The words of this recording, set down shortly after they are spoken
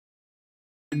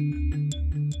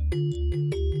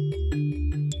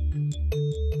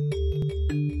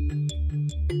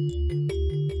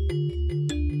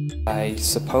I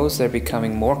suppose they're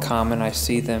becoming more common. I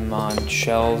see them on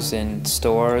shelves in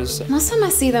stores. Most of the time I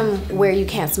see them where you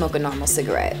can't smoke a normal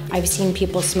cigarette. I've seen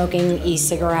people smoking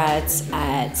e-cigarettes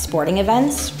at sporting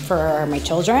events for my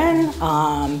children,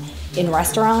 in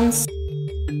restaurants.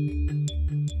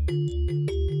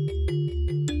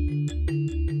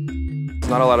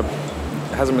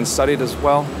 It hasn't been studied as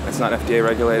well. It's not FDA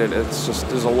regulated. It's just,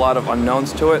 there's a lot of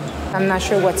unknowns to it. I'm not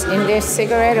sure what's in their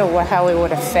cigarette or how it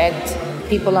would affect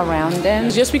people around them.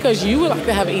 Just because you would like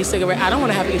to have an e-cigarette, I don't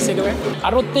want to have an e-cigarette. I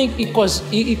don't think it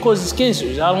causes cancer.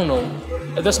 I don't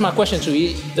know. That's my question to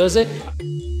you. Does it?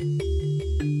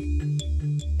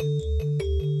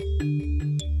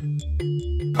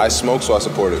 I smoke, so I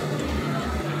support it.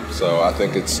 So I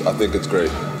think it's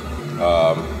great.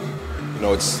 You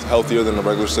know, it's healthier than a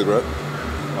regular cigarette.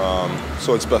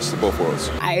 So it's best of both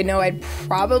worlds. I know I'd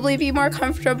probably be more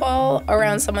comfortable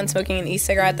around someone smoking an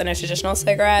e-cigarette than a traditional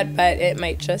cigarette, but it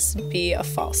might just be a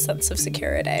false sense of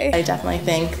security. I definitely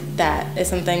think that is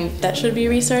something that should be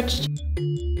researched.